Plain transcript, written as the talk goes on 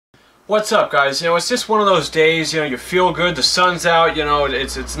What's up, guys? It's just one of those days, you feel good, the sun's out,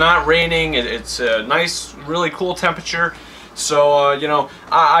 it's not raining, it's a nice, really cool temperature. So,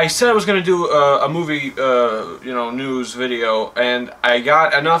 I said I was going to do a movie, news video, and I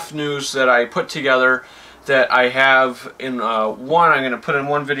got enough news that I put together that I have in one, I'm going to put in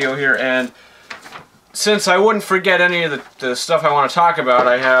one video here, and since I wouldn't forget any of the stuff I want to talk about,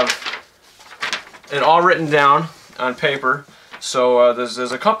 I have it all written down on paper. So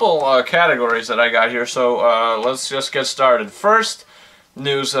there's a couple categories that I got here, so let's just get started. First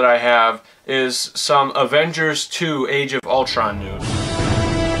news that I have is some Avengers 2 Age of Ultron news.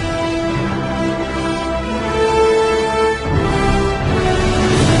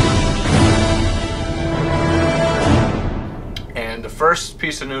 And the first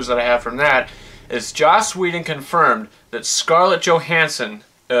piece of news that I have from that is Joss Whedon confirmed that Scarlett Johansson,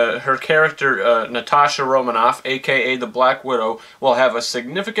 her character, Natasha Romanoff, aka the Black Widow, will have a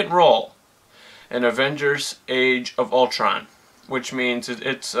significant role in Avengers Age of Ultron, which means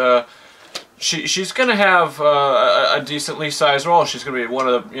she's going to have a decently sized role. She's going to be one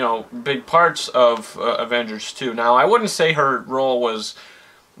of the big parts of Avengers 2. Now, I wouldn't say her role was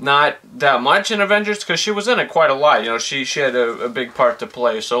not that much in Avengers, because she was in it quite a lot. She had a big part to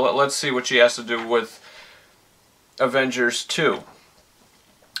play. So let's see what she has to do with Avengers 2.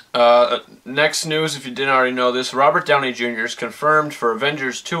 Next news, if you didn't already know this, Robert Downey Jr. is confirmed for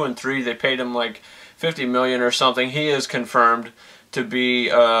Avengers 2 and 3. They paid him like $50 million or something. He is confirmed to be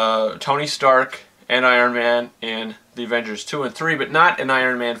Tony Stark and Iron Man in the Avengers 2 and 3, but not in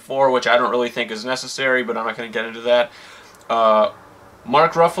Iron Man 4, which I don't really think is necessary, but I'm not going to get into that.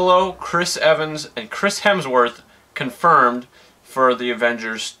 Mark Ruffalo, Chris Evans, and Chris Hemsworth confirmed for the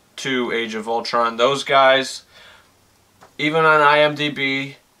Avengers 2 Age of Ultron. Those guys, even on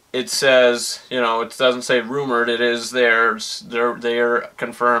IMDb, it says, it doesn't say rumored, it is there. They are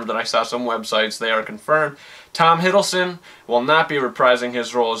confirmed, and I saw some websites, they are confirmed. Tom Hiddleston will not be reprising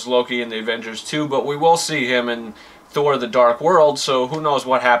his role as Loki in the Avengers 2, but we will see him in Thor: The Dark World, so who knows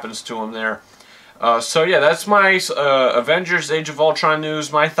what happens to him there. So yeah, that's my Avengers Age of Ultron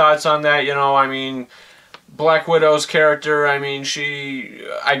news, my thoughts on that. Black Widow's character, I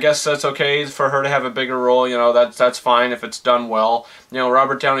guess that's okay for her to have a bigger role, that's fine if it's done well.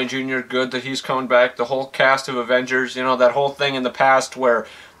 Robert Downey Jr., good that he's coming back. The whole cast of Avengers, that whole thing in the past where,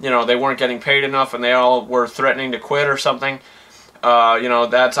 they weren't getting paid enough and they all were threatening to quit or something,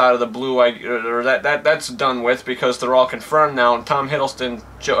 that's out of the blue, or that's done with, because they're all confirmed now, and Tom Hiddleston,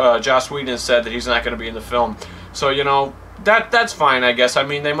 Joss Whedon said that he's not going to be in the film. So, that's fine, I guess.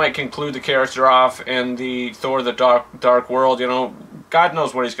 They might conclude the character off in the Thor: The Dark World, God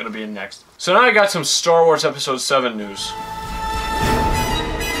knows what he's going to be in next. So now I got some Star Wars Episode 7 news.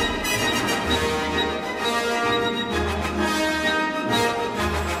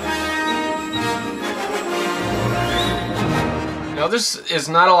 Now this is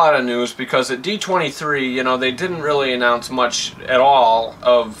not a lot of news, because at D23, they didn't really announce much at all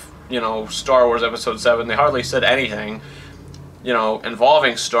of, Star Wars Episode 7. They hardly said anything,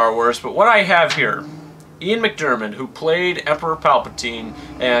 involving Star Wars. But what I have here, Ian McDiarmid, who played Emperor Palpatine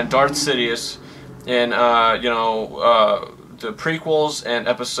and Darth Sidious in, the prequels and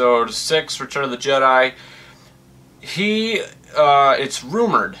Episode 6, Return of the Jedi, it's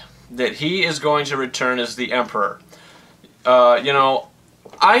rumored that he is going to return as the Emperor.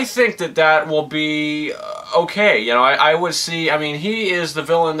 I think that will be okay. I would see, he is the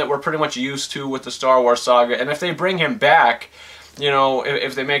villain that we're pretty much used to with the Star Wars saga, and if they bring him back,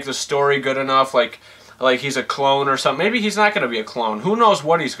 if they make the story good enough, like he's a clone or something, maybe he's not going to be a clone. Who knows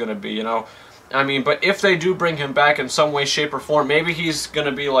what he's going to be, but if they do bring him back in some way, shape, or form, maybe he's going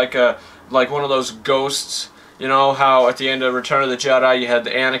to be like one of those ghosts. How at the end of Return of the Jedi you had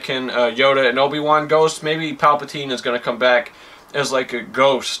the Anakin, Yoda, and Obi-Wan ghost? Maybe Palpatine is going to come back as like a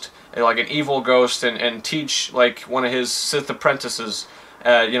ghost, like an evil ghost, and teach like one of his Sith apprentices,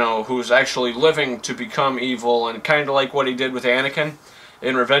 who's actually living to become evil, and kind of like what he did with Anakin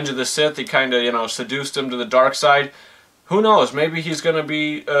in Revenge of the Sith. He kind of, seduced him to the dark side. Who knows? Maybe he's going to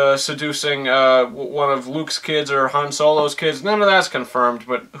be seducing one of Luke's kids or Han Solo's kids. None of that's confirmed,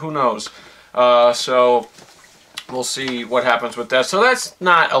 but who knows? So we'll see what happens with that. So that's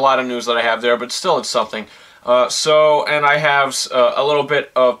not a lot of news that I have there, but still it's something. And I have a little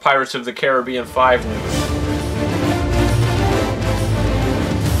bit of Pirates of the Caribbean 5 news.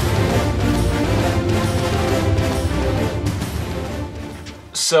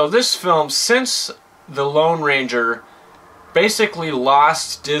 So this film, since The Lone Ranger basically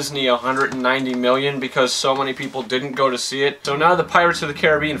lost Disney $190 million because so many people didn't go to see it, so now the Pirates of the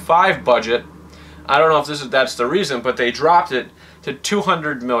Caribbean 5 budget, I don't know if that's the reason, but they dropped it to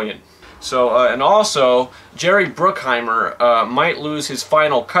 $200 million. So, and also, Jerry Bruckheimer might lose his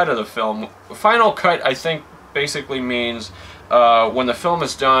final cut of the film. Final cut, I think, basically means when the film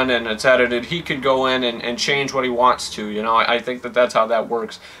is done and it's edited, he could go in and change what he wants to. You know, I think that that's how that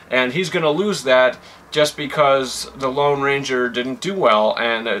works. And he's going to lose that just because The Lone Ranger didn't do well,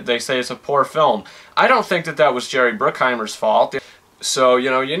 and they say it's a poor film. I don't think that that was Jerry Bruckheimer's fault. So, you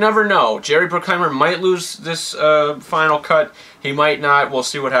know, you never know. Jerry Bruckheimer might lose this final cut. He might not. We'll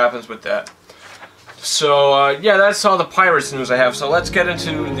see what happens with that. So, yeah, that's all the Pirates news I have. So let's get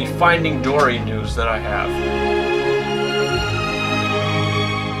into the Finding Dory news that I have.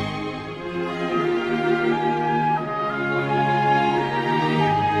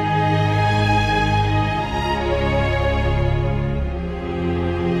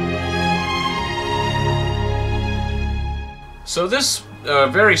 So this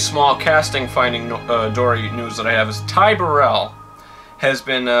very small casting Finding Dory news that I have is Ty Burrell has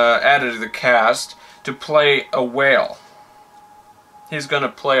been added to the cast to play a whale. He's going to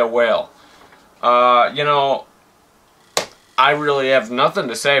play a whale. You know, I really have nothing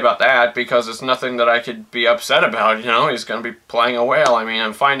to say about that because it's nothing that I could be upset about. You know, he's going to be playing a whale. I mean,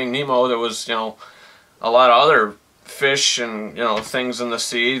 in Finding Nemo, there was, you know, a lot of other fish and, you know, things in the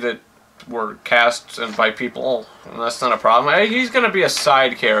sea that were cast by people, and that's not a problem. He's going to be a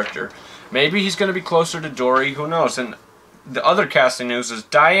side character. Maybe he's going to be closer to Dory, who knows. And the other casting news is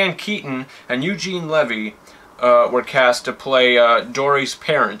Diane Keaton and Eugene Levy were cast to play Dory's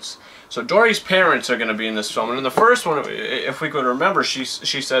parents. So Dory's parents are going to be in this film. And in the first one, if we could remember, she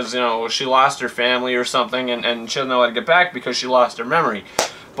says, you know, she lost her family or something, and she doesn't know how to get back because she lost her memory.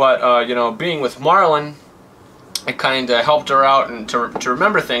 But, you know, being with Marlin, it kind of helped her out and to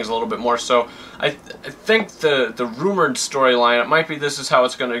remember things a little bit more. So I think the rumored storyline, it might be this is how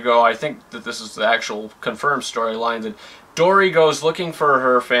it's going to go. I think that this is the actual confirmed storyline, that Dory goes looking for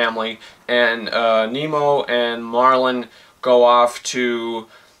her family, and Nemo and Marlin go off to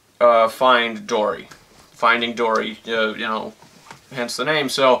find Dory. Finding Dory, you know, hence the name.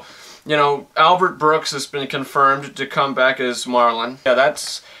 So, you know, Albert Brooks has been confirmed to come back as Marlin. Yeah,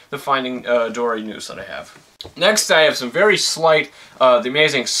 that's the Finding Dory news that I have. Next, I have some very slight The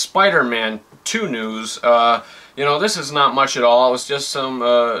Amazing Spider-Man 2 news. You know, this is not much at all. It was just some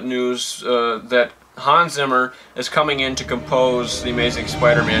news that Hans Zimmer is coming in to compose The Amazing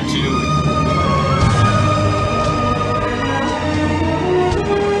Spider-Man 2.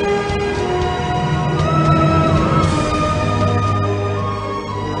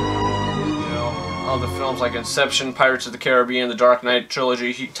 All the films like Inception, Pirates of the Caribbean, the Dark Knight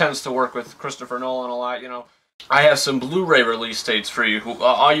trilogy. He tends to work with Christopher Nolan a lot, you know. I have some Blu-ray release dates for you.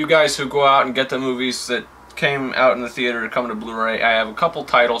 All you guys who go out and get the movies that came out in the theater to come to Blu-ray, I have a couple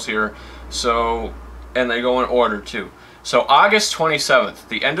titles here, so, and they go in order too. So August 27th,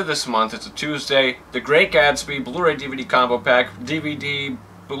 the end of this month, it's a Tuesday, The Great Gatsby Blu-ray DVD combo pack, DVD,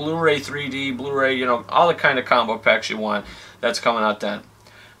 Blu-ray 3D, Blu-ray, you know, all the kind of combo packs you want. That's coming out then.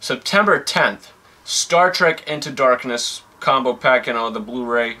 September 10th, Star Trek Into Darkness combo pack, you know, the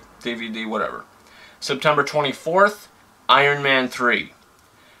Blu-ray, DVD, whatever. September 24th, Iron Man 3.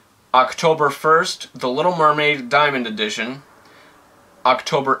 October 1st, The Little Mermaid Diamond Edition.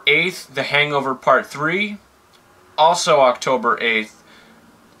 October 8th, The Hangover Part 3. Also October 8th,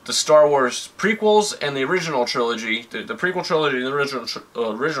 the Star Wars prequels and the original trilogy. The prequel trilogy and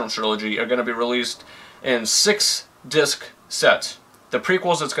the original trilogy are going to be released in 6-disc sets. The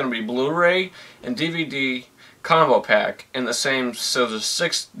prequels, it's going to be Blu-ray and DVD combo pack in the same, so there's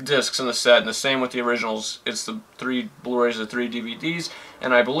 6 discs in the set, and the same with the originals. It's the 3 Blu-rays, the 3 DVDs,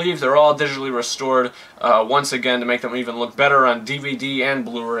 and I believe they're all digitally restored once again to make them even look better on DVD and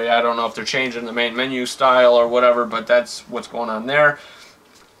Blu-ray. I don't know if they're changing the main menu style or whatever, but that's what's going on there.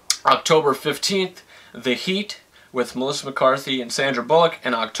 October 15th, The Heat with Melissa McCarthy and Sandra Bullock,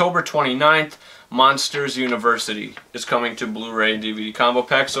 and October 29th, Monsters University is coming to Blu-ray and DVD combo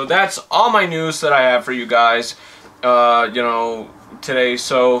pack. So that's all my news that I have for you guys, you know, today.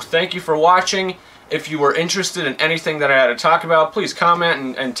 So thank you for watching. If you were interested in anything that I had to talk about, please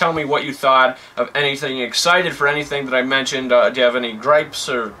comment and tell me what you thought of anything, excited for anything that I mentioned. Do you have any gripes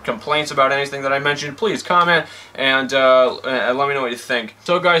or complaints about anything that I mentioned? Please comment and let me know what you think.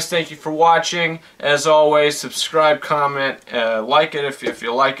 So guys, thank you for watching. As always, subscribe, comment, like it if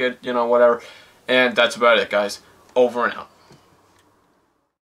you like it, you know, whatever. And that's about it, guys. Over and out.